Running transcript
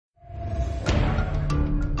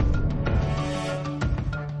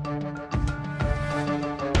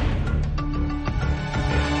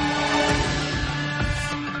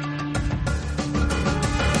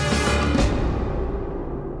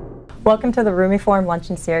Welcome to the Rumi Forum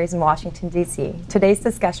Luncheon Series in Washington, D.C. Today's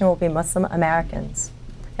discussion will be Muslim Americans,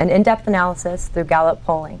 an in-depth analysis through Gallup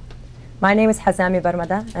polling. My name is Hazami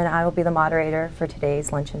Barmada, and I will be the moderator for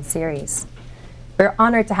today's luncheon series. We're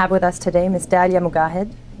honored to have with us today Ms. Dalia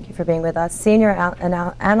Mogahed. Thank you for being with us. Senior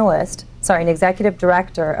Analyst and Executive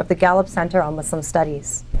Director of the Gallup Center on Muslim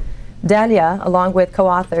Studies. Dalia, along with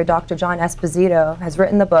co-author Dr. John Esposito, has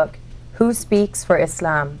written the book, Who Speaks for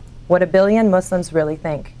Islam? What a Billion Muslims Really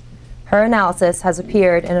Think. Her analysis has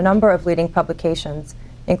appeared in a number of leading publications,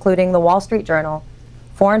 including the Wall Street Journal,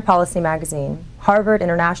 Foreign Policy Magazine, Harvard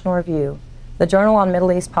International Review, the Journal on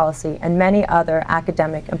Middle East Policy, and many other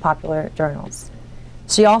academic and popular journals.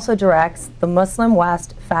 She also directs the Muslim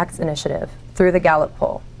West Facts Initiative through the Gallup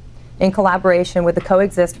poll, in collaboration with the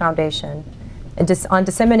Coexist Foundation, and on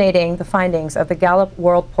disseminating the findings of the Gallup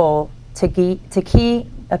World Poll to key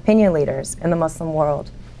opinion leaders in the Muslim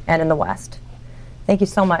world and in the West. Thank you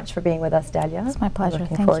so much for being with us, Dalia. It's my pleasure.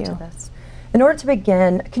 Looking Thank forward you. to this. In order to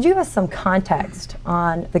begin, could you give us some context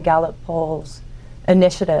on the Gallup poll's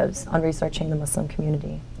initiatives on researching the Muslim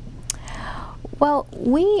community? Well,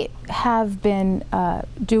 we have been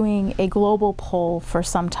doing a global poll for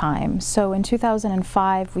some time. So in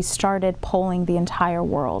 2005, we started polling the entire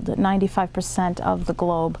world. 95% of the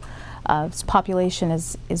globe's population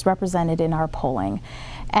is represented in our polling.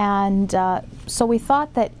 And so we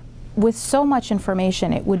thought that with so much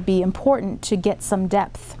information, it would be important to get some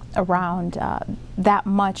depth around that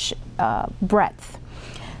much breadth.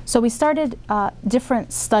 So we started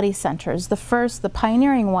different study centers. The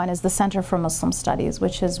pioneering one is the Center for Muslim Studies,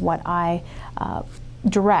 which is what I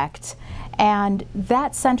direct. And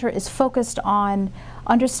that center is focused on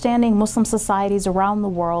understanding Muslim societies around the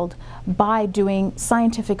world by doing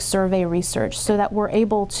scientific survey research so that we're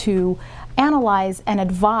able to analyze and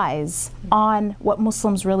advise on what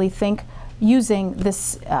Muslims really think using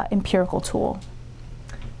this empirical tool.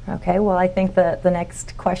 Okay, well, I think the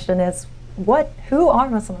next question is, who are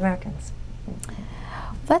Muslim Americans?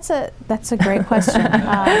 That's a great question.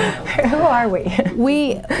 Who are we?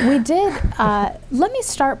 We did. Let me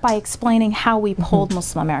start by explaining how we polled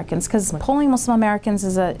Muslim Americans, because polling Muslim Americans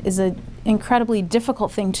is a incredibly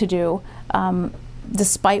difficult thing to do,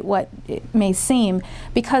 despite what it may seem,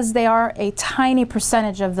 because they are a tiny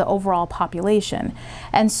percentage of the overall population.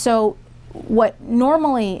 And so what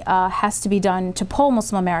normally has to be done to poll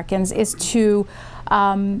Muslim Americans is to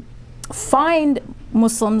find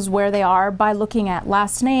Muslims where they are by looking at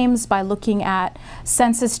last names, by looking at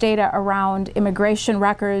census data around immigration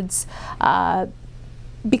records,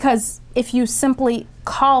 because if you simply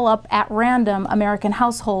call up at random American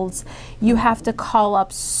households, you have to call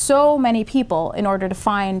up so many people in order to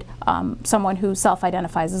find someone who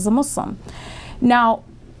self-identifies as a Muslim. Now,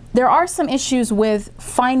 there are some issues with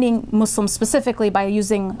finding Muslims specifically by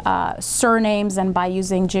using surnames and by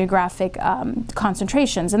using geographic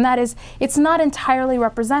concentrations, and that is, it's not entirely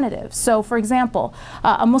representative. So, for example,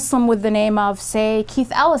 a Muslim with the name of, say,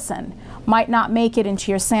 Keith Ellison might not make it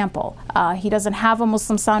into your sample. He doesn't have a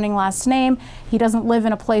Muslim-sounding last name. He doesn't live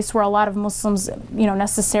in a place where a lot of Muslims,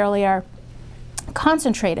 necessarily are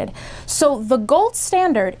concentrated. So the gold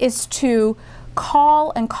standard is to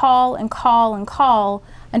call and call and call and call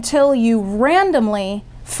until you randomly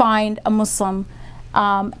find a Muslim,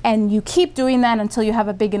 and you keep doing that until you have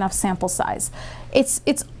a big enough sample size. It's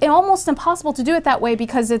almost impossible to do it that way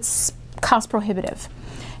because it's cost prohibitive.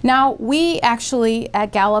 Now, we actually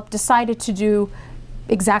at Gallup decided to do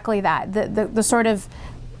exactly that, the sort of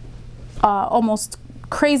almost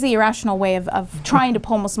crazy irrational way of trying to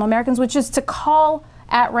poll Muslim Americans, which is to call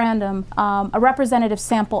at random a representative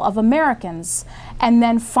sample of Americans and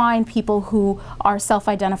then find people who are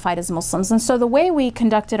self-identified as Muslims. And so the way we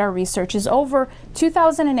conducted our research is over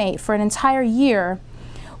 2008, for an entire year,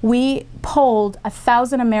 we polled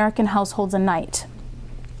 1,000 American households a night.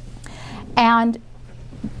 And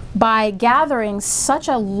by gathering such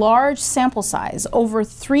a large sample size, over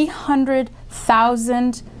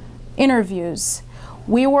 300,000 interviews,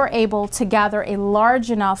 we were able to gather a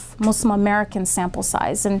large enough Muslim American sample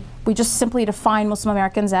size. And we just simply define Muslim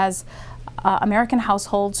Americans as American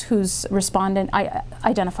households whose respondent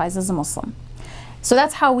identifies as a Muslim. So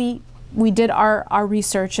that's how we did our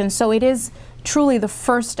research. And so it is truly the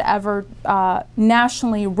first ever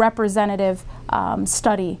nationally representative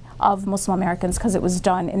study of Muslim Americans, because it was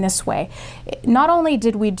done in this way. Not only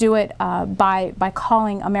did we do it by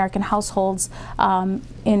calling American households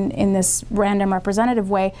in this random representative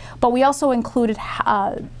way, but we also included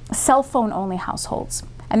cell phone only households.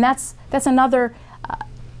 And that's another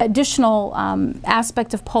additional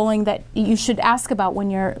aspect of polling that you should ask about when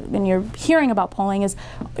you're hearing about polling is,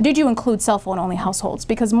 did you include cell phone only households?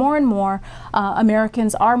 Because more and more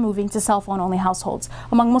Americans are moving to cell phone only households.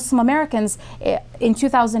 Among Muslim Americans, in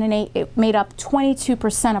 2008, it made up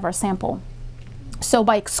 22% of our sample. So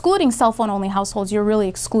by excluding cell phone only households, you're really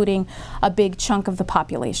excluding a big chunk of the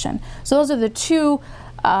population. So those are the two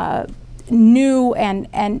new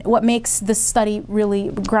and what makes this study really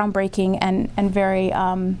groundbreaking and very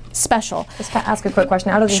special. Just to ask a quick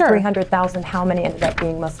question. Out of the Sure. 300,000, how many ended up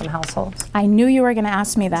being Muslim households? I knew you were going to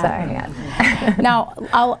ask me that. Sorry, yeah. Now,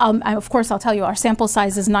 of course, I'll tell you, our sample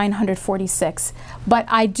size is 946. But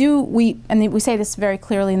we say this very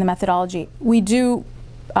clearly in the methodology, we do,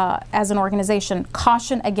 as an organization,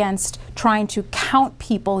 caution against trying to count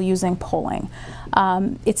people using polling.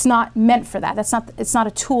 It's not meant for that. It's not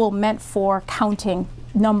a tool meant for counting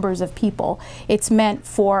numbers of people. It's meant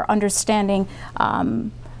for understanding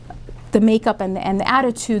the makeup and the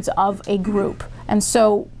attitudes of a group. And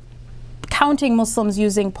so counting Muslims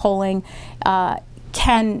using polling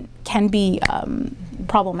can be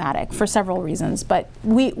problematic for several reasons. But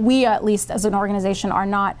we, at least as an organization, are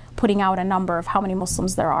not putting out a number of how many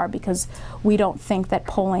Muslims there are, because we don't think that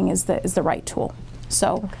polling is the right tool.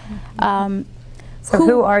 So. Okay. So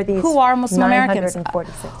who are these? Who are Muslim Americans?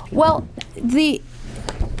 946 Well, the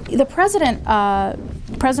President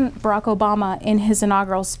Barack Obama, in his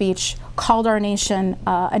inaugural speech, called our nation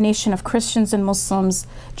a nation of Christians and Muslims,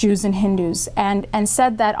 Jews and Hindus, and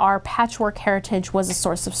said that our patchwork heritage was a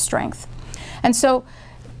source of strength. And so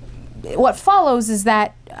what follows is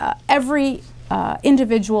that every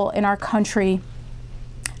individual in our country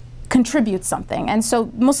contribute something. And so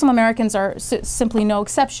Muslim Americans are simply no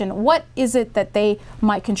exception. What is it that they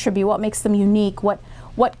might contribute? What makes them unique? What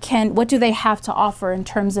do they have to offer in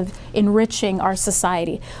terms of enriching our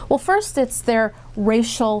society? Well, first, it's their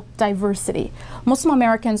racial diversity. Muslim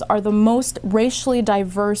Americans are the most racially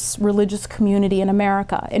diverse religious community in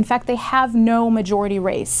America. In fact, they have no majority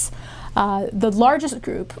race. The largest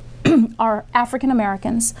group are African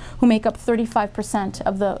Americans, who make up 35%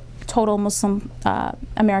 of the total Muslim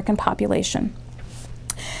American population.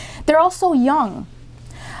 They're also young.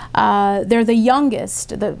 They're the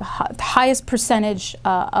youngest, the highest percentage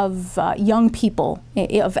of young people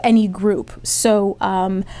of any group. So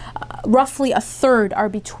roughly a third are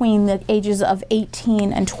between the ages of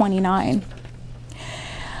 18 and 29.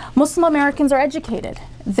 Muslim Americans are educated.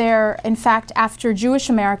 They're, in fact, after Jewish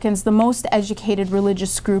Americans, the most educated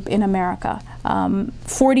religious group in America.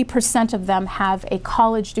 40% of them have a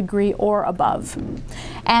college degree or above.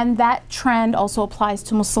 And that trend also applies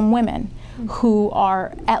to Muslim women, who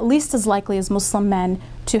are at least as likely as Muslim men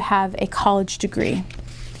to have a college degree.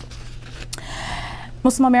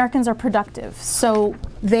 Muslim Americans are productive, so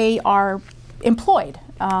they are employed.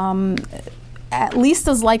 At least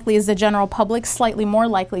as likely as the general public, slightly more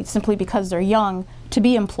likely, simply because they're young, to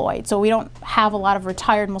be employed. So we don't have a lot of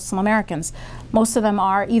retired Muslim Americans. Most of them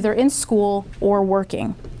are either in school or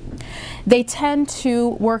working. They tend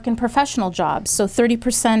to work in professional jobs. So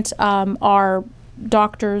 30% are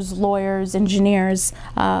doctors, lawyers, engineers,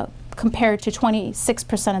 compared to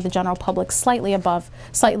 26% of the general public,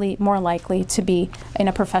 slightly more likely to be in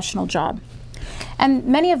a professional job. And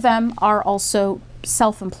many of them are also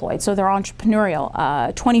self-employed, so they're entrepreneurial.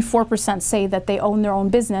 24% say that they own their own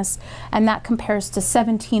business, and that compares to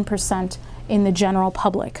 17% in the general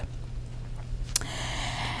public.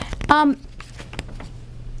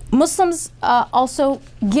 Muslims also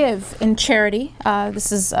give in charity.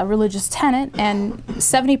 This is a religious tenet, and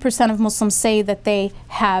 70% of Muslims say that they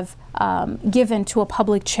have given to a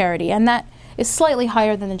public charity, and that is slightly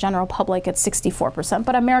higher than the general public at 64%,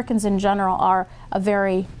 but Americans in general are a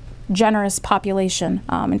very generous population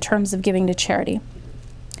in terms of giving to charity.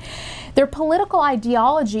 Their political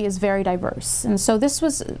ideology is very diverse, and so this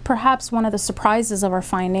was perhaps one of the surprises of our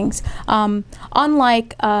findings.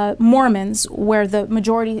 Unlike Mormons, where the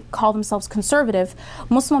majority call themselves conservative,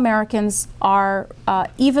 Muslim Americans are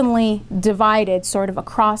evenly divided sort of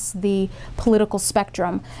across the political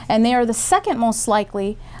spectrum, and they are the second most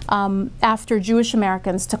likely after Jewish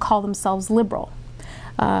Americans to call themselves liberal.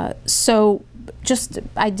 I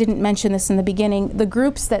didn't mention this in the beginning,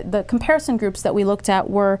 the comparison groups that we looked at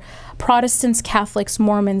were Protestants, Catholics,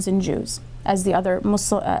 Mormons, and Jews as the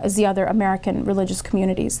other American religious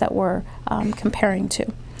communities that we're comparing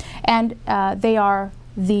to. And they are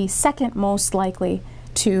the second most likely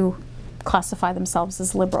to classify themselves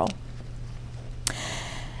as liberal.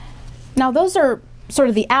 Now, those are sort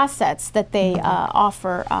of the assets that they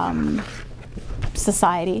offer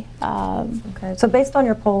society. Okay, so based on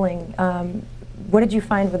your polling, what did you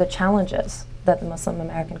find were the challenges that the Muslim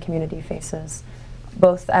American community faces,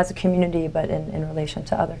 both as a community but in relation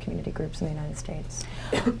to other community groups in the United States?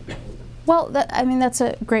 Well, I mean, that's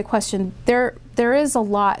a great question. There is a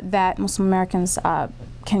lot that Muslim Americans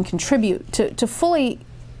can contribute to fully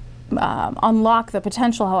unlock the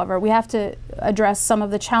potential. However, we have to address some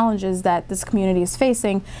of the challenges that this community is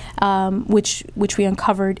facing, which we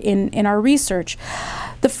uncovered in our research.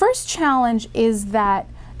 The first challenge is that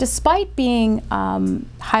despite being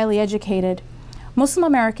highly educated, Muslim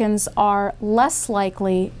Americans are less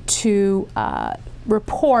likely to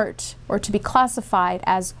report or to be classified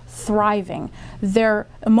as thriving. Their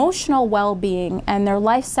emotional well-being and their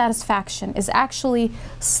life satisfaction is actually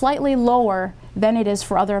slightly lower than it is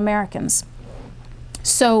for other Americans.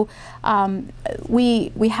 So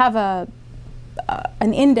we have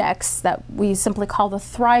an index that we simply call the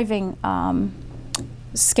thriving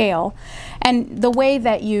scale, and the way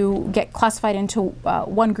that you get classified into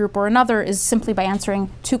one group or another is simply by answering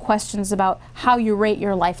two questions about how you rate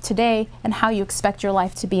your life today and how you expect your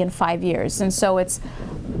life to be in 5 years. And so it's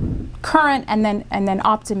current and then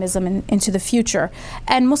optimism into the future.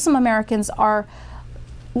 And Muslim Americans are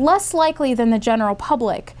less likely than the general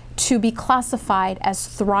public to be classified as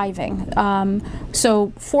thriving.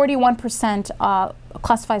 So 41%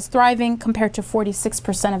 classifies thriving compared to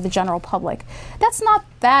 46% of the general public. That's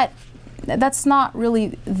not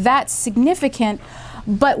really that significant,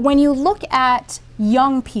 but when you look at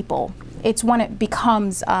young people, it's when it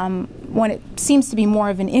becomes, when it seems to be more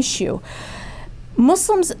of an issue.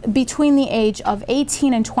 Muslims between the age of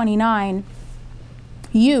 18 and 29,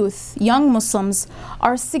 young Muslims,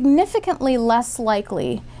 are significantly less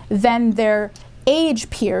likely than their age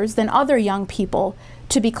peers, than other young people,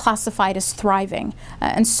 to be classified as thriving.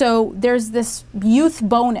 And so there's this youth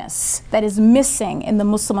bonus that is missing in the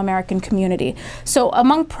Muslim American community. So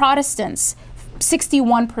among Protestants,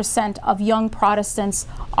 61% of young Protestants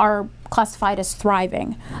are classified as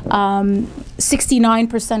thriving,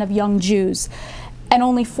 69% of young Jews, and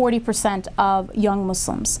only 40% of young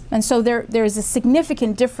Muslims. And so there is a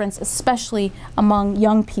significant difference, especially among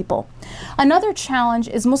young people. Another challenge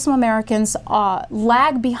is Muslim Americans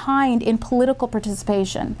lag behind in political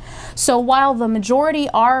participation. So while the majority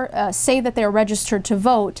say that they're registered to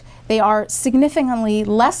vote, they are significantly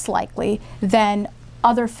less likely than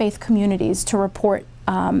other faith communities to report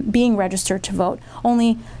being registered to vote.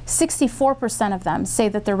 Only 64% of them say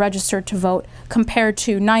that they're registered to vote, compared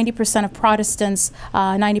to 90% of Protestants,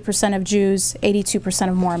 90% of Jews, 82%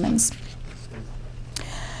 of Mormons.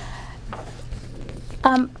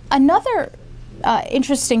 Another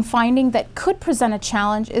interesting finding that could present a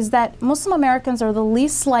challenge is that Muslim Americans are the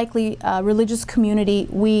least likely religious community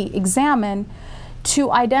we examine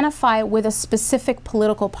to identify with a specific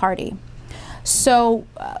political party. So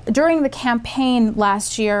during the campaign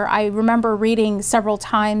last year, I remember reading several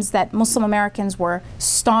times that Muslim Americans were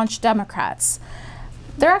staunch Democrats.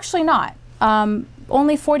 They're actually not.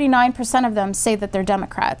 Only 49% of them say that they're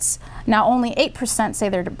Democrats. Now, only 8% say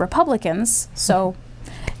they're Republicans, so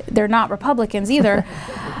they're not Republicans either.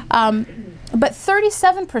 But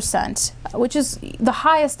 37%, which is the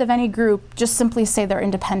highest of any group, just simply say they're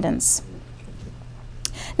independents.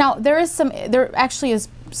 Now, there actually is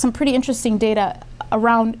some pretty interesting data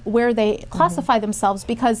around where they classify themselves,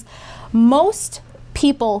 because most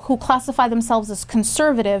people who classify themselves as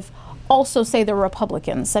conservative also say they're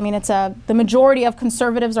Republicans. I mean, the majority of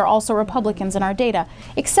conservatives are also Republicans in our data,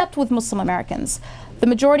 except with Muslim Americans. The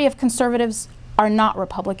majority of conservatives are not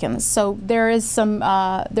Republicans. So there's some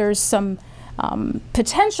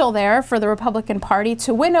potential there for the Republican Party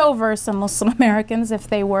to win over some Muslim Americans if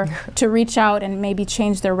they were to reach out and maybe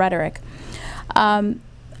change their rhetoric.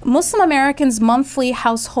 Muslim Americans' monthly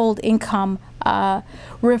household income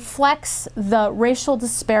reflects the racial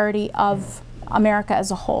disparity of America as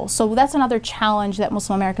a whole. So that's another challenge that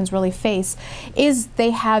Muslim Americans really face, is they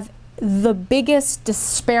have the biggest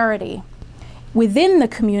disparity within the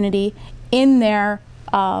community in their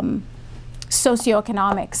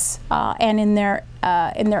socioeconomics and in their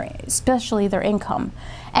especially their income,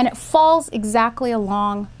 and it falls exactly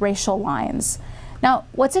along racial lines. Now,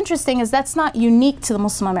 what's interesting is that's not unique to the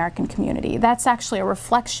Muslim American community. That's actually a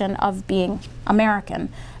reflection of being American,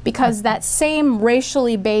 because that same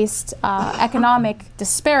racially based economic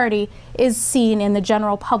disparity is seen in the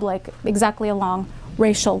general public exactly along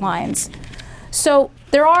racial lines. So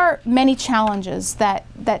there are many challenges that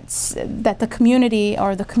the community,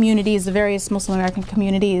 or the communities, the various Muslim American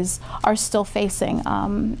communities, are still facing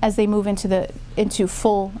as they move into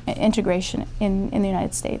full integration in the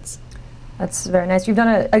United States. That's very nice. You've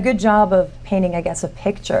done a good job of painting, I guess, a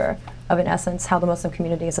picture of, in essence, how the Muslim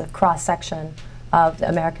community is a cross-section of the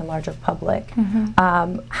American larger public.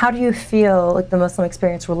 How do you feel like the Muslim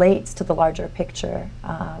experience relates to the larger picture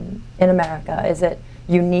in America? Is it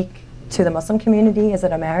unique to the Muslim community? Is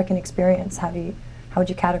it American experience? How would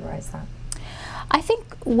you categorize that? I think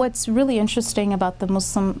what's really interesting about the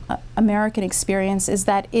Muslim American experience is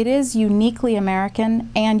that it is uniquely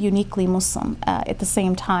American and uniquely Muslim at the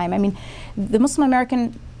same time. I mean, the Muslim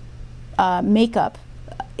American makeup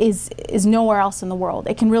is nowhere else in the world.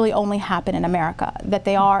 It can really only happen in America, that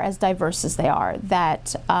they are as diverse as they are,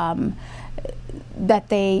 that that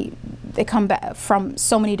they come from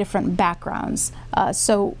so many different backgrounds.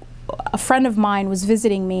 So a friend of mine was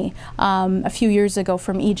visiting me a few years ago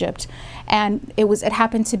from Egypt, and it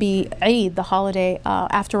happened to be Eid, the holiday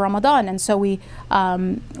after Ramadan, and so we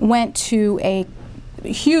went to a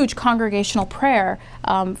huge congregational prayer,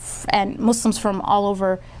 and Muslims from all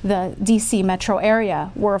over the DC metro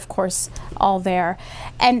area were, of course, all there.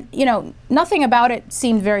 And you know, nothing about it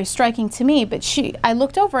seemed very striking to me, but I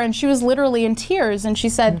looked over and she was literally in tears, and she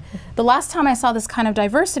said, the last time I saw this kind of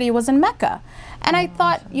diversity was in Mecca. And I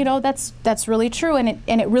thought, you know, that's really true, and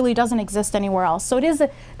it really doesn't exist anywhere else. So it is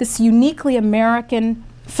this uniquely American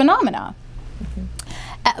phenomena.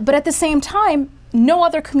 But at the same time, no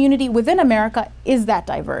other community within America is that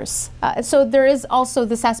diverse. So there is also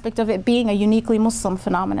this aspect of it being a uniquely Muslim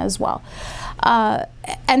phenomena as well.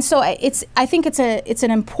 And so I think it's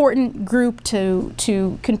an important group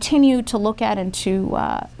to continue to look at and to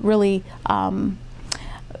really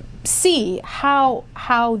see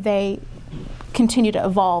how they continue to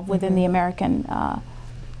evolve within the American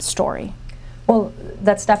story. Well,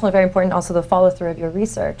 that's definitely very important, also the follow-through of your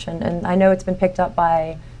research. And I know it's been picked up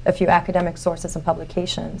by a few academic sources and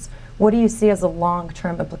publications. What do you see as the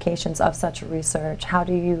long-term implications of such research? How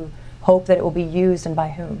do you hope that it will be used, and by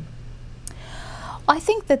whom? I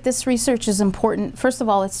think that this research is important. First of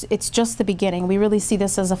all, it's just the beginning. We really see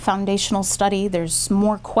this as a foundational study. There's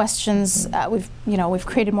more questions. We've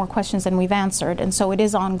created more questions than we've answered, and so it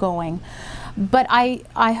is ongoing. But I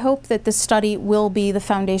hope that this study will be the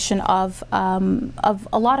foundation of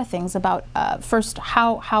a lot of things about first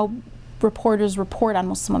how reporters report on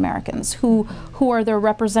Muslim Americans, who are their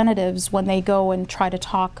representatives when they go and try to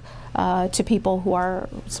talk to people who are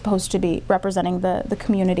supposed to be representing the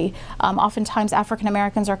community. Oftentimes African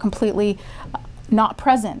Americans are completely not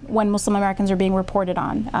present when Muslim Americans are being reported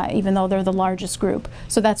on, even though they're the largest group.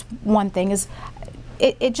 So that's one thing. Is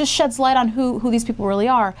it just sheds light on who these people really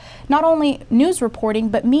are. Not only news reporting,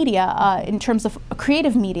 but media, in terms of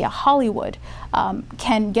creative media, Hollywood,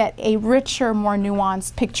 can get a richer, more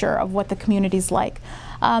nuanced picture of what the community's like.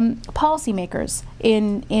 Policymakers,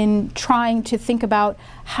 in trying to think about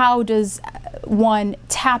how does one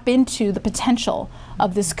tap into the potential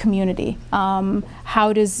of this community.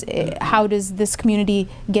 How does this community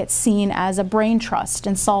get seen as a brain trust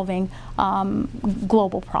in solving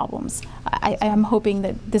global problems? I am hoping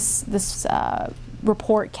that this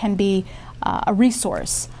report can be a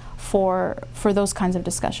resource for those kinds of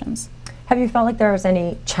discussions. Have you felt like there was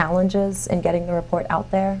any challenges in getting the report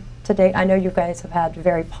out there to date? I know you guys have had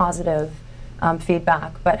very positive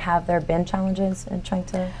feedback, but have there been challenges in trying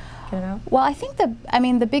to get it out? Well, I think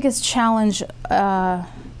the biggest challenge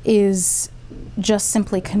is just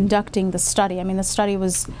simply conducting the study. I mean, the study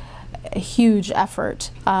was a huge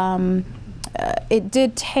effort. It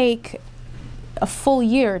did take a full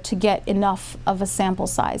year to get enough of a sample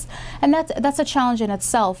size, and that's a challenge in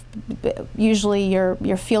itself. Usually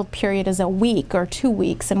your field period is a week or 2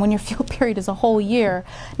 weeks, and when your field period is a whole year,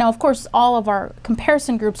 now of course all of our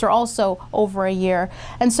comparison groups are also over a year,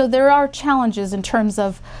 and so there are challenges in terms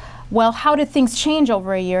of, well, how did things change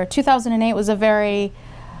over a year? 2008 was a very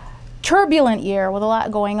turbulent year with a lot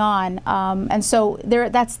going on, and so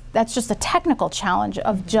that's just a technical challenge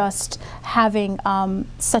of just having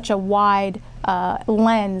such a wide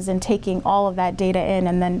lens and taking all of that data in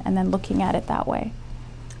and then looking at it that way.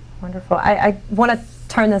 Wonderful. I want to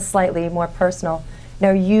turn this slightly more personal.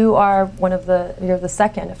 Now, you are you're the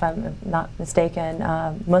second, if I'm not mistaken,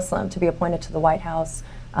 Muslim to be appointed to the White House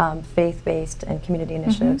faith-based and community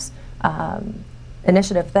initiatives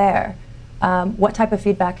initiative there. What type of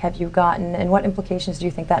feedback have you gotten, and what implications do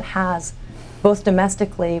you think that has, both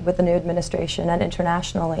domestically with the new administration and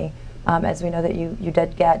internationally, as we know that you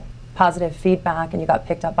did get positive feedback and you got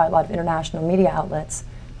picked up by a lot of international media outlets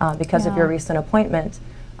because of your recent appointment.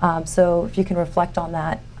 So if you can reflect on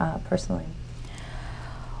that personally.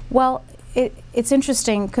 Well, it's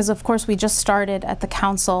interesting because, of course, we just started at the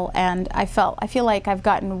council, and I feel like I've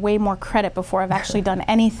gotten way more credit before I've actually done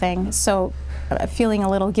anything. So, feeling a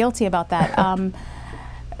little guilty about that,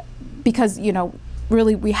 because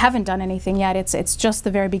really, we haven't done anything yet. It's just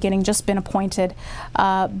the very beginning, just been appointed.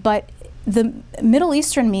 But the Middle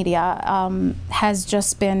Eastern media has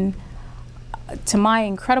just been, to my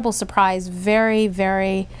incredible surprise, very,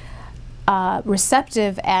 very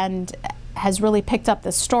receptive, and has really picked up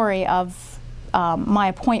the story of my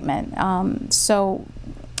appointment. So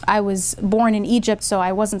I was born in Egypt, so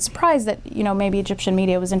I wasn't surprised that, you know, maybe Egyptian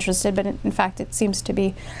media was interested, but in fact it seems to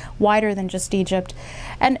be wider than just Egypt.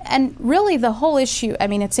 And really the whole issue, I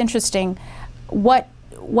mean, it's interesting what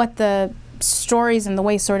the stories and the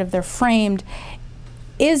way sort of they're framed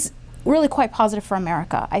is really quite positive for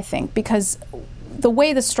America, I think, because the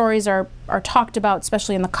way the stories are talked about,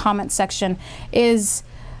 especially in the comment section, is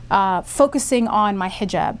focusing on my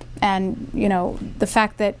hijab, and, you know, the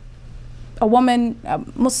fact that a woman, a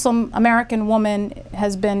Muslim American woman,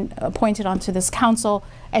 has been appointed onto this council,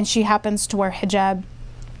 and she happens to wear hijab.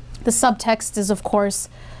 The subtext is, of course,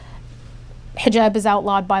 hijab is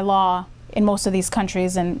outlawed by law in most of these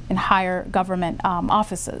countries and in higher government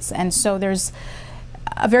offices. And so there's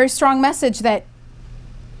a very strong message that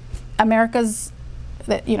America's,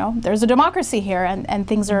 that, you know, there's a democracy here, and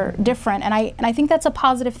things are different. And I think that's a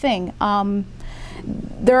positive thing.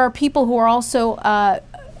 There are people who are also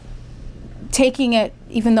taking it,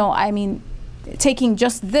 even though, I mean, taking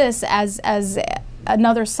just this as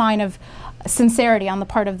another sign of sincerity on the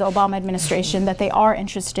part of the Obama administration, that they are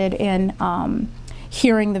interested in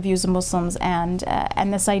hearing the views of Muslims, and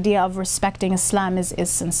this idea of respecting Islam is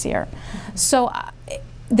sincere. So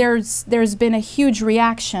there's been a huge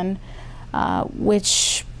reaction,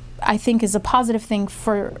 which I think is a positive thing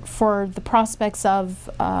for the prospects of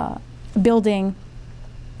building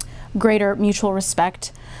greater mutual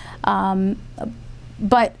respect.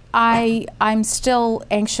 But I'm still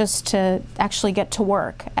anxious to actually get to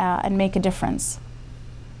work and make a difference.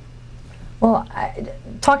 Well,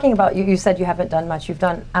 talking about you said you haven't done much. You've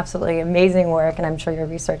done absolutely amazing work, and I'm sure your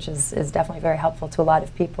research is definitely very helpful to a lot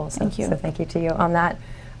of people. So thank you. So thank you to you on that.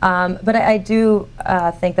 But I do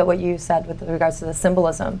think that what you said with regards to the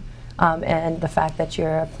symbolism and the fact that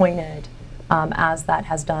you're appointed as that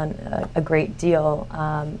has done a great deal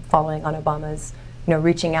following on Obama's, you know,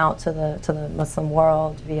 reaching out to the Muslim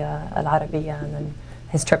world via Al Arabiya and then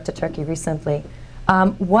his trip to Turkey recently.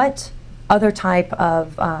 What other type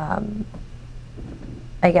of,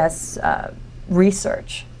 I guess,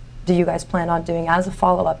 research do you guys plan on doing as a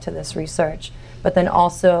follow-up to this research, but then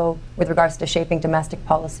also with regards to shaping domestic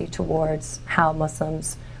policy towards how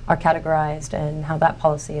Muslims are categorized and how that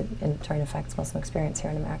policy in turn affects Muslim experience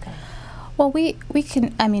here in America? Well, we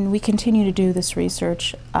continue to do this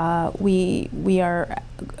research. We are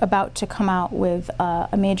about to come out with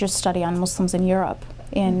a major study on Muslims in Europe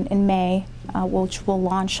in May, which will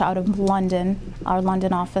launch out of London, our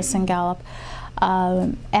London office in Gallup.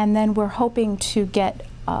 And then we're hoping to get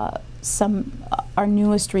our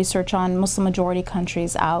newest research on Muslim majority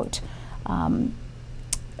countries out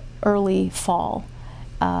early fall,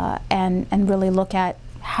 and really look at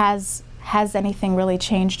has anything really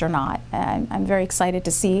changed or not. And I'm very excited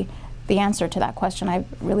to see the answer to that question. I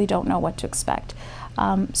really don't know what to expect.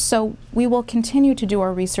 So we will continue to do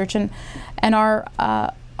our research, and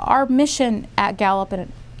our mission at Gallup, and it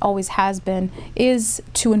always has been, is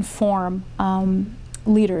to inform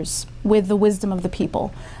leaders with the wisdom of the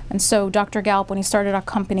people. And so Dr. Gallup, when he started our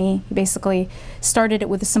company, he basically started it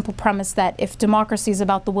with a simple premise that if democracy is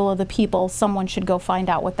about the will of the people, someone should go find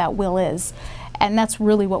out what that will is. And that's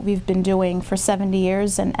really what we've been doing for 70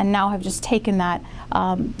 years, and now have just taken that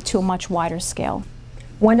to a much wider scale.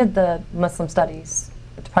 When did the Muslim Studies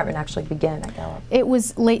department actually begin at Gallup? It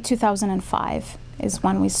was late 2005 is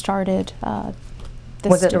when we started this.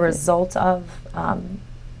 Was it a result of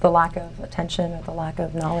the lack of attention or the lack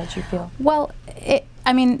of knowledge, you feel? Well,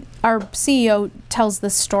 I mean, our CEO tells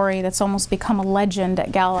this story that's almost become a legend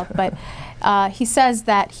at Gallup, but he says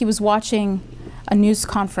that he was watching a news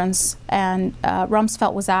conference, and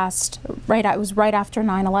Rumsfeld was asked, it was right after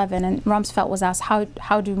 9/11, and Rumsfeld was asked,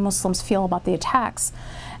 how do Muslims feel about the attacks?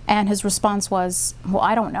 And his response was, well,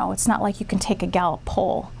 I don't know, it's not like you can take a Gallup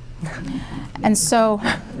poll. And so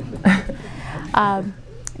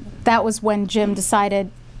that was when Jim decided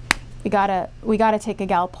we gotta take a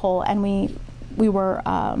Gallup poll, and we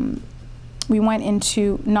went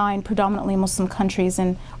into 9 predominantly Muslim countries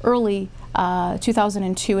in early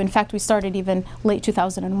 2002. In fact, we started even late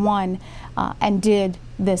 2001 and did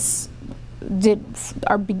the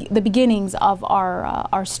beginnings of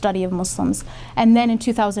our study of Muslims. And then in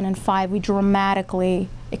 2005, we dramatically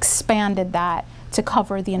expanded that to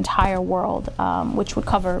cover the entire world, which would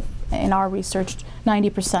cover, in our research,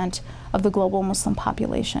 90% of the global Muslim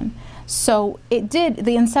population. So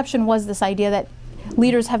the inception was this idea that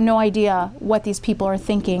leaders have no idea what these people are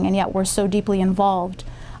thinking, and yet we're so deeply involved.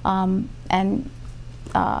 And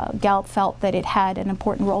Gallup felt that it had an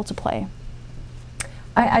important role to play.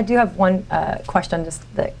 I do have one question just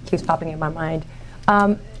that keeps popping in my mind.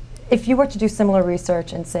 If you were to do similar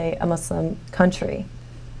research in, say, a Muslim country,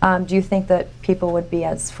 do you think that people would be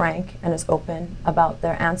as frank and as open about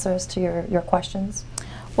their answers to your questions?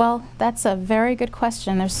 Well, that's a very good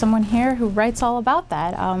question. There's someone here who writes all about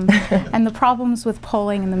that, and the problems with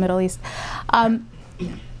polling in the Middle East.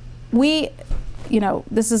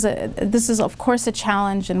 This is of course a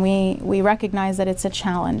challenge, and we recognize that it's a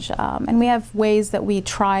challenge, and we have ways that we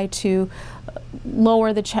try to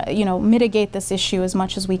lower mitigate this issue as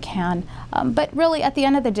much as we can. But really, at the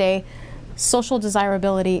end of the day, social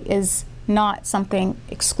desirability is not something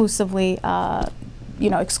exclusively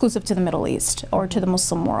exclusive to the Middle East or to the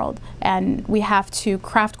Muslim world, and we have to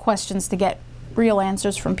craft questions to get real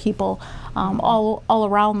answers from people all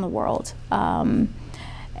around the world. And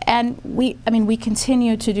we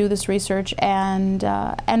continue to do this research and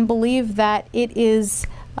believe that it is,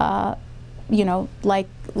 like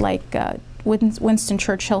Winston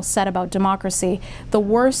Churchill said about democracy, the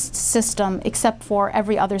worst system except for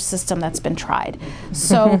every other system that's been tried.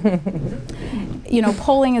 So,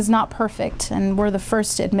 polling is not perfect, and we're the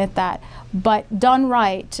first to admit that. But done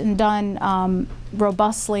right and done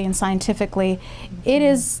robustly and scientifically,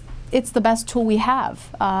 it's the best tool we have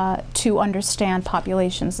to understand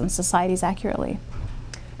populations and societies accurately.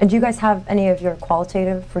 And do you guys have any of your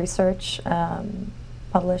qualitative research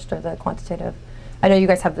published, or the quantitative? I know you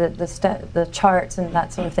guys have the charts and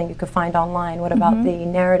that sort of thing you could find online. What about the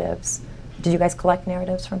narratives? Did you guys collect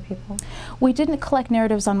narratives from people? We didn't collect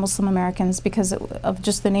narratives on Muslim Americans because of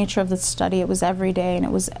just the nature of the study. It was every day, and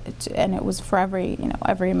it was for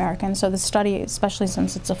every American. So the study, especially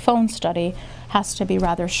since it's a phone study, has to be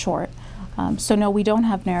rather short. So no, we don't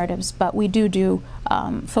have narratives, but we do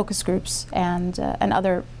focus groups and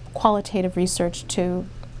other qualitative research to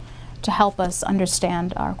help us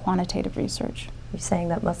understand our quantitative research. You're saying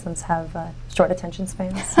that Muslims have short attention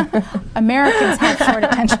spans? Americans have short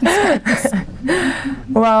attention spans.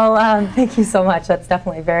 Well, thank you so much. That's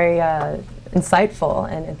definitely very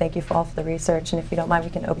insightful, and thank you all for the research. And if you don't mind,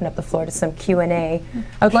 we can open up the floor to some Q&A.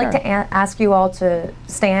 I would like to ask you all to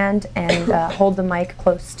stand and hold the mic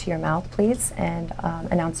close to your mouth, please, and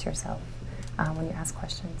announce yourself when you ask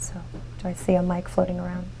questions. So, do I see a mic floating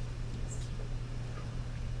around?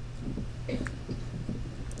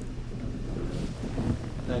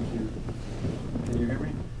 Thank you. Can you hear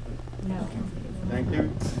me? No. Thank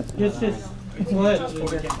you. Just go ahead. Just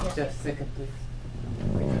a second, please.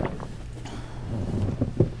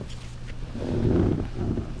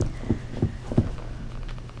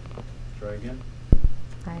 Try again.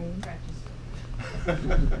 Practice.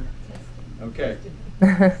 Okay.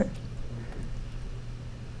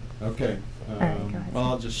 Okay. Well,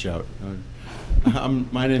 I'll just shout.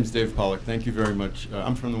 My name's Dave Pollack. Thank you very much.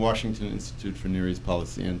 I'm from the Washington Institute for Near East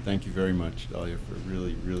Policy, and thank you very much, Dalia, for a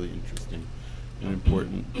really, really interesting and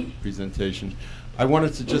important presentation. I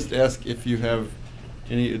wanted to just ask if you have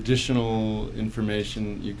any additional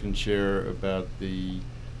information you can share about the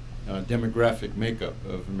demographic makeup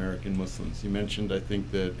of American Muslims. You mentioned, I think,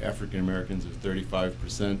 that African Americans are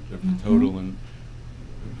 35% of the total, and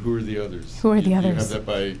who are the others? Who are the others? Do you have that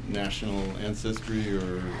by national ancestry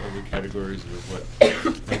or other categories, or what?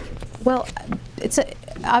 Thank you. Well,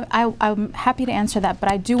 I'm happy to answer that,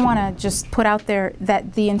 but I do want to just put out there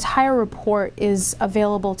that the entire report is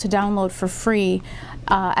available to download for free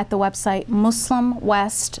at the website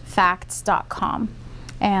muslimwestfacts.com.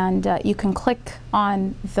 And you can click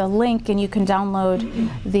on the link and you can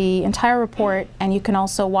download the entire report, and you can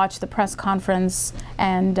also watch the press conference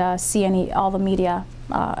and see all the media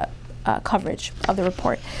coverage of the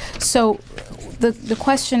report. So the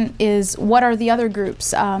question is, what are the other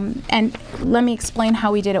groups? And let me explain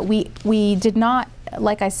how we did it. We did not,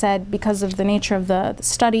 like I said, because of the nature of the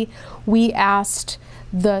study, we asked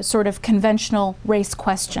the sort of conventional race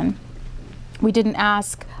question. We didn't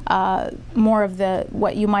ask more of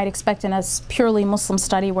what you might expect in a purely Muslim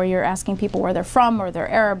study, where you're asking people where they're from or they're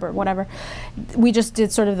Arab or whatever. We just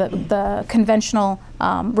did sort of the conventional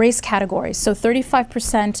race categories. So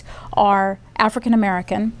 35% are African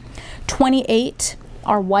American, 28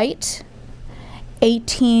 are white,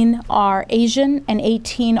 18 are Asian, and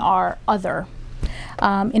 18 are other.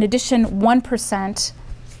 In addition, 1%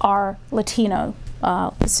 are Latino,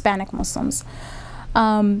 Hispanic Muslims.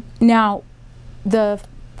 Now, the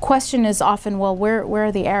question is often, well, where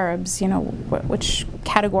are the Arabs? You know, which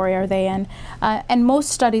category are they in? And most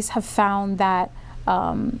studies have found that,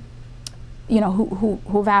 you know,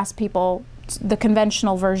 who've asked people the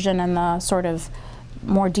conventional version and the sort of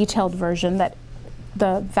more detailed version, that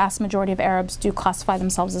the vast majority of Arabs do classify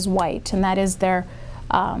themselves as white, and that is their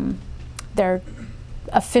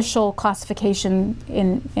official classification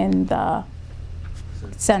in the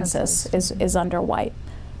census is under white.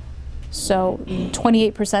 So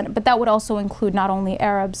 28%, but that would also include not only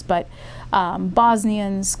Arabs, but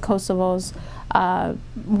Bosnians, Kosovos,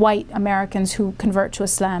 white Americans who convert to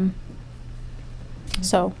Islam.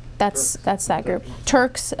 So that's that group.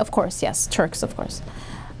 Turks, of course, yes, Turks, of course.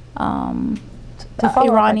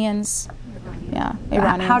 Iranians, yeah,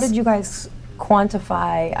 Iranians. How did you guys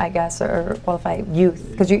quantify, I guess, or qualify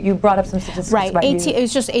youth? Because you brought up some statistics about youth. It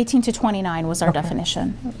was just 18 to 29 was our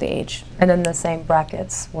definition of the age. And then the same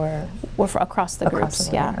brackets were for across the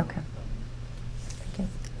groups, yeah. Okay. Thank you.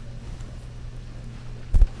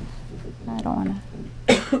 I don't want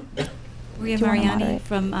to. Maria Mariani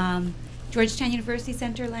from Georgetown University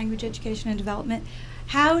Center, Language Education and Development.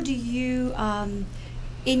 How do you,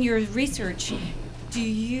 in your research, do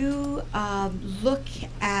you look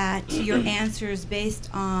at your answers based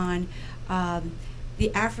on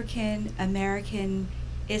the African American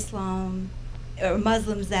Islam or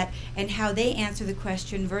Muslims and how they answer the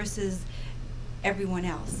question versus everyone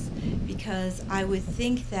else? Because I would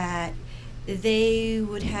think that they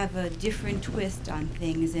would have a different twist on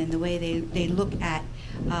things in the way they look at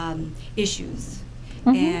issues.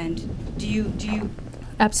 Mm-hmm. And do you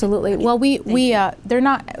Absolutely. Well, they're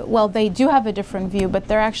not, well, they do have a different view, but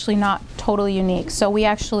they're actually not totally unique. So we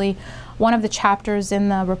actually, one of the chapters in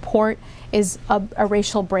the report is a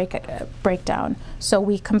racial breakdown. So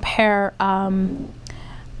we compare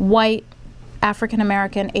white, African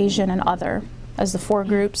American, Asian, and other as the 4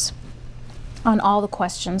 groups on all the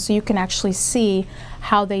questions. So you can actually see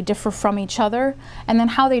how they differ from each other, and then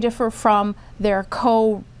how they differ from their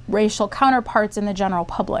racial counterparts in the general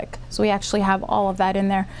public. So we actually have all of that in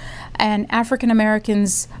there. And African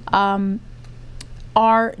Americans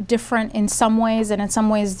are different in some ways, and in some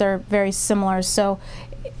ways they're very similar. So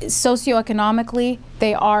socioeconomically,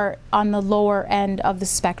 they are on the lower end of the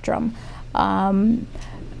spectrum.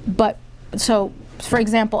 But so, for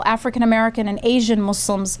example, African American and Asian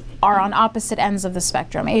Muslims are on opposite ends of the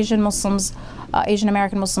spectrum. Asian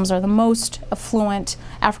American Muslims are the most affluent,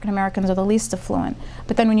 African Americans are the least affluent.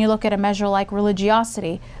 But then when you look at a measure like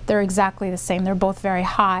religiosity, they're exactly the same. They're both very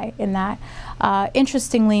high in that.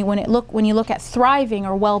 Interestingly, when you look at thriving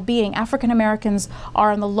or well-being, African Americans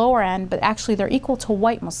are on the lower end, but actually they're equal to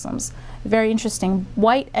white Muslims. Very interesting.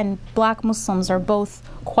 White and black Muslims are both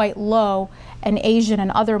quite low, and Asian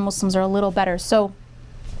and other Muslims are a little better. So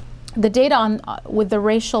the data on with the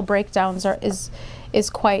racial breakdowns is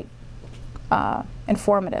quite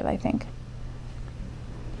informative, I think.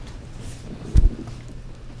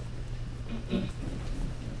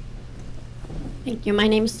 Thank you. My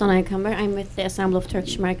name is Sonay Kamber. I'm with the Assembly of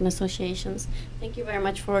Turkish American Associations. Thank you very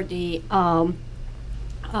much for the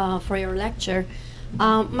for your lecture.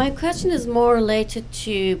 My question is more related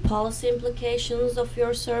to policy implications of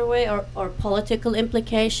your survey, or political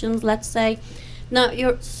implications, let's say. Now,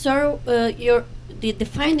 the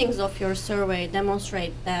findings of your survey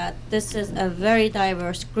demonstrate that this is a very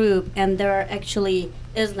diverse group, and there are actually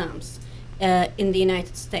Islams in the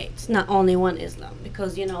United States, not only one Islam,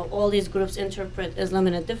 because all these groups interpret Islam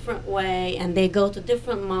in a different way, and they go to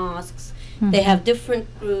different mosques. Mm-hmm. They have different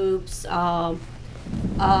groups. And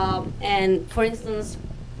for instance,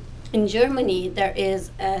 in Germany, there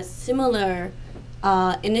is a similar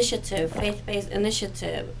initiative, faith-based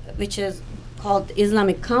initiative, which is called the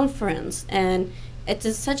Islamic Conference, and it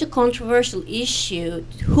is such a controversial issue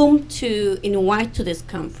whom to invite to this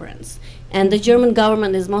conference. And the German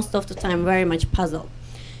government is most of the time very much puzzled.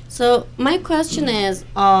 So my question is,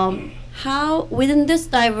 how, within this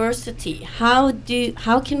diversity, how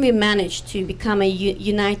can we manage to become a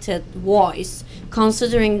united voice,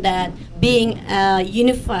 considering that being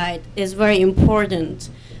unified is very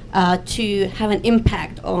important to have an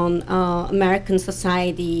impact on American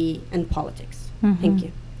society and politics? Mm-hmm. Thank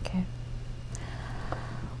you. Okay.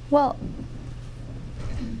 Well,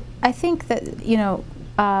 I think that,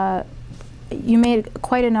 you made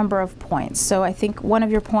quite a number of points. So I think one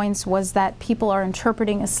of your points was that people are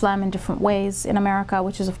interpreting Islam in different ways in America,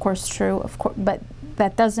 which is of course true, but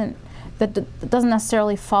that doesn't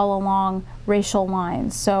necessarily fall along racial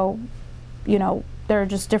lines. So, there are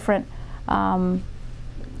just different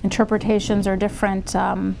interpretations or different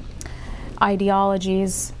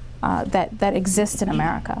ideologies that exist in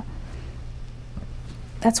America.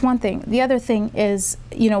 That's one thing. The other thing is,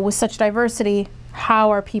 with such diversity,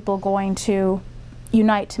 how are people going to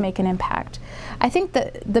unite to make an impact? I think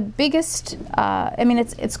the biggest, I mean,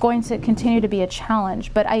 it's going to continue to be a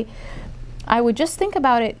challenge, but I would just think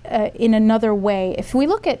about it in another way. If we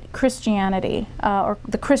look at Christianity, or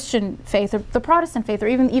the Christian faith, or the Protestant faith, or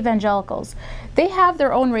even evangelicals, they have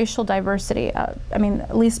their own racial diversity, I mean,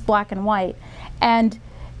 at least black and white, and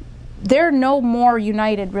they're no more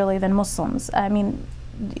united, really, than Muslims. I mean,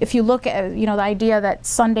 if you look at, the idea that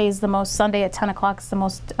Sunday at 10 o'clock is the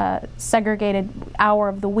most segregated hour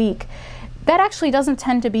of the week, that actually doesn't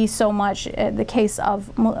tend to be so much the case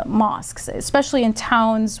of mosques, especially in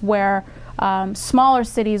towns where, smaller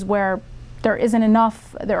cities where there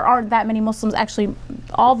aren't that many Muslims. Actually,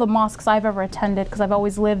 all the mosques I've ever attended, because I've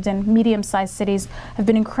always lived in medium-sized cities, have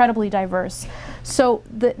been incredibly diverse. So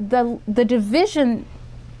the division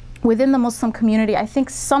within the Muslim community, I think,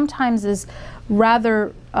 sometimes is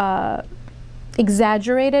rather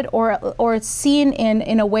exaggerated, or it's seen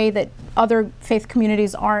in a way that other faith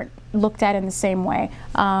communities aren't looked at in the same way.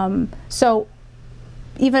 So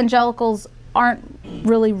evangelicals aren't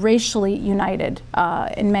really racially united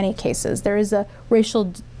in many cases. There is a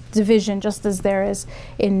racial division, just as there is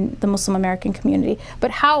in the Muslim American community.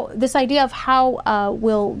 But this idea of how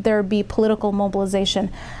will there be political mobilization,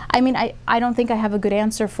 I mean, I don't think I have a good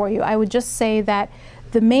answer for you. I would just say that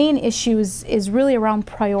the main issue is really around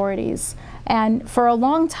priorities. And for a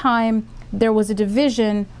long time, there was a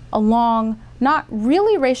division along not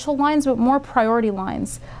really racial lines, but more priority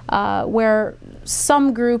lines, where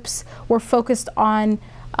some groups were focused on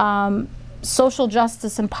social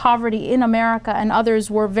justice and poverty in America, and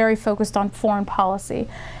others were very focused on foreign policy.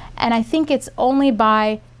 And I think it's only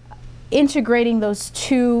by integrating those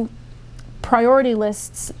two priority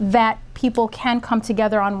lists that people can come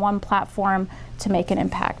together on one platform to make an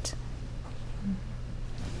impact.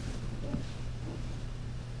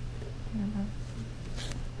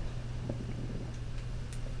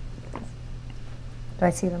 Do I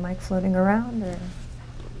see the mic floating around, or are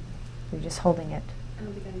you just holding it?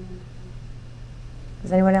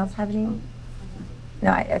 Does anyone else have any?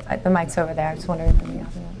 No, the mic's over there. I was wondering if we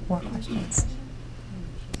have more questions.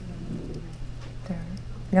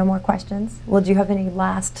 No more questions? Well, do you have any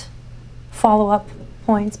last follow-up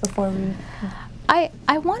points before we?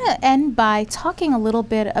 I want to end by talking a little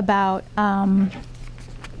bit about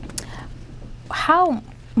how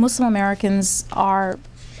Muslim Americans are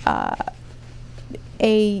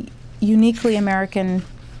a uniquely American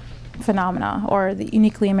phenomena, or the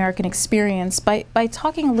uniquely American experience, by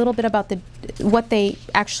talking a little bit about what they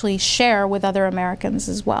actually share with other Americans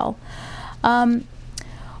as well.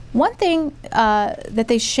 One thing that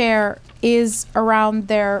they share is around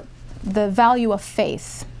the value of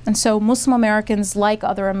faith. And so Muslim Americans, like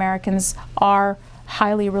other Americans, are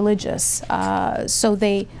highly religious. So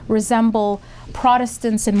they resemble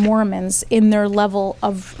Protestants and Mormons in their level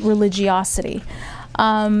of religiosity.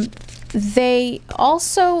 They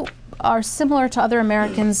also are similar to other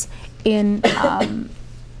Americans in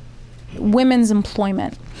women's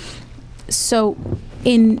employment. So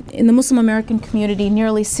in the Muslim American community,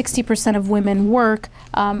 nearly 60% of women work,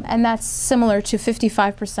 and that's similar to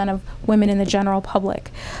 55% of women in the general public.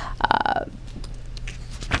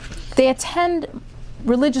 They attend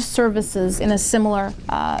religious services in a similar,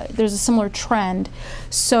 there's a similar trend.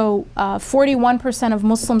 So 41% of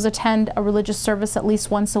Muslims attend a religious service at least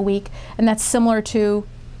once a week, and that's similar to,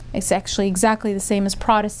 it's actually exactly the same as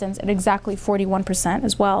Protestants, at exactly 41%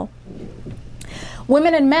 as well.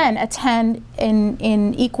 Women and men attend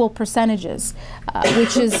in equal percentages,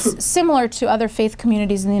 which is similar to other faith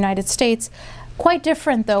communities in the United States. Quite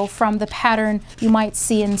different, though, from the pattern you might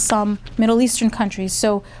see in some Middle Eastern countries.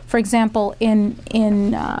 So, for example, in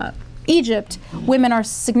Egypt, women are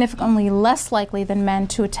significantly less likely than men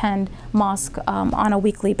to attend mosque on a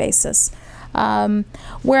weekly basis.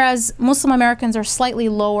 Whereas Muslim Americans are slightly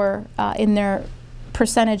lower in their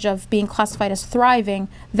percentage of being classified as thriving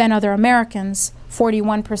than other Americans,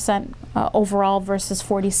 41% overall versus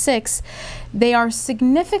 46%. They are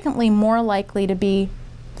significantly more likely to be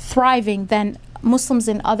thriving than Muslims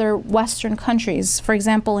in other Western countries. For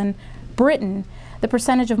example, in Britain, the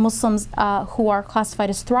percentage of Muslims who are classified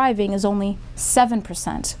as thriving is only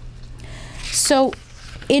 7%. So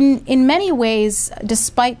in many ways,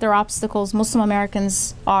 despite their obstacles, Muslim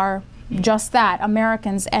Americans are just that,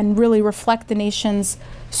 Americans, and really reflect the nation's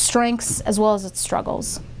strengths as well as its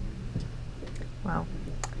struggles. Wow.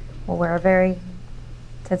 Well, we're a very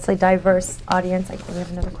intensely diverse audience. I think we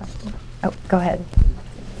have another question. Oh, go ahead.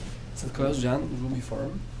 Jan, Rumi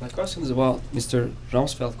Forum. My question is about Mr.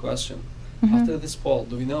 Rumsfeld's question. Mm-hmm. After this poll,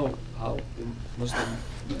 do we know how the Muslim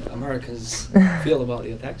Americans feel about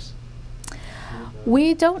the attacks?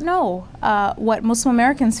 We don't know what Muslim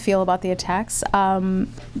Americans feel about the attacks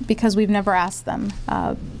because we've never asked them.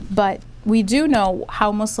 But we do know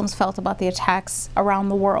how Muslims felt about the attacks around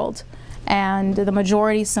the world. And the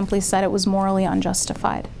majority simply said it was morally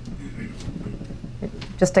unjustified.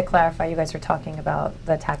 Just to clarify, you guys were talking about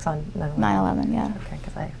the attacks on 9/11. 9/11, yeah. Okay,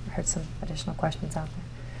 because I heard some additional questions out there.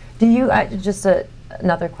 Do you,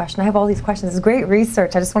 another question, I have all these questions. It's great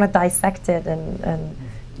research. I just want to dissect it and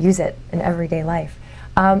use it in everyday life.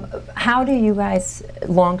 How do you guys,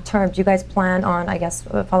 long term, do you guys plan on, I guess,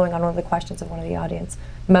 following on one of the questions of one of the audience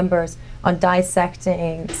members, on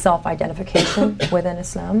dissecting self-identification within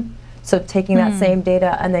Islam? So taking that same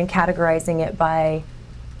data and then categorizing it by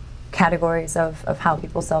categories of how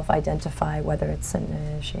people self-identify, whether it's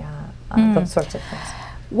Sunni, Shia, those sorts of things.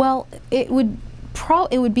 Well, it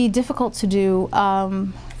would be difficult to do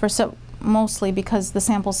mostly because the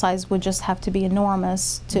sample size would just have to be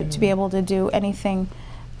enormous to be able to do anything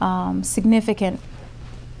significant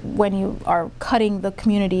when you are cutting the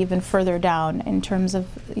community even further down in terms of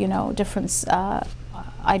different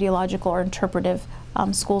ideological or interpretive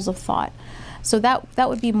schools of thought. So that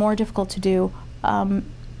would be more difficult to do.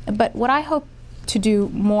 But what I hope to do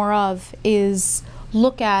more of is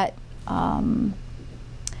look at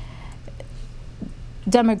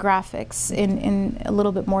demographics in a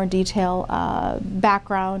little bit more detail,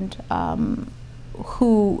 background,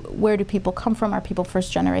 where do people come from? Are people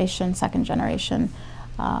first generation, second generation?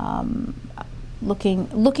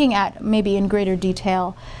 Looking at maybe in greater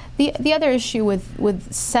detail. The other issue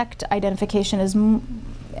with sect identification is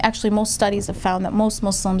actually most studies have found that most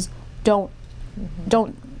Muslims don't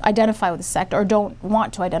identify with a sect or don't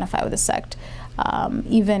want to identify with a sect,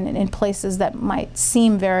 even in places that might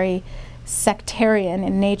seem very sectarian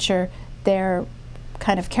in nature. They're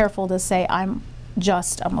kind of careful to say, I'm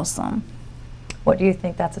just a Muslim. What do you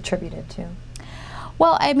think that's attributed to?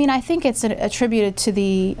 Well, I mean, I think it's attributed to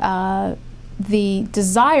the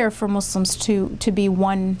desire for Muslims to be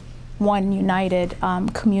one united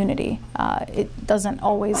community. It doesn't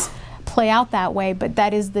always play out that way, but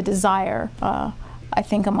that is the desire, I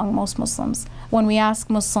think, among most Muslims. When we ask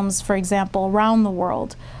Muslims, for example, around the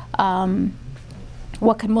world,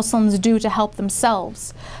 what can Muslims do to help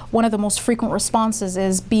themselves? One of the most frequent responses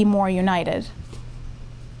is be more united.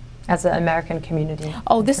 As an American community?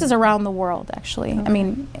 Oh, this is around the world, actually. Okay. I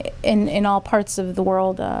mean, in all parts of the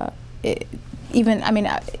world, even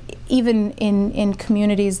in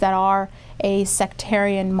communities that are a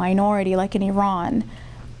sectarian minority, like in Iran,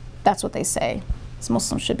 that's what they say.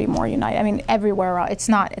 Muslims should be more united. I mean, everywhere. It's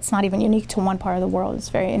not even unique to one part of the world. It's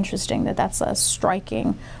very interesting that that's a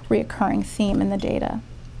striking, reoccurring theme in the data.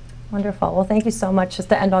 Wonderful. Well, thank you so much. Just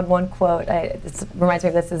to end on one quote, this reminds me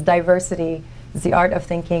of this: is diversity is the art of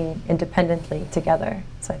thinking independently together.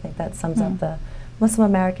 So I think that sums up the Muslim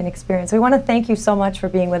American experience. We want to thank you so much for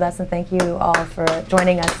being with us, and thank you all for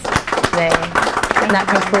joining us today. And that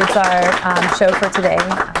concludes our show for today.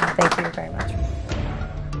 Thank you.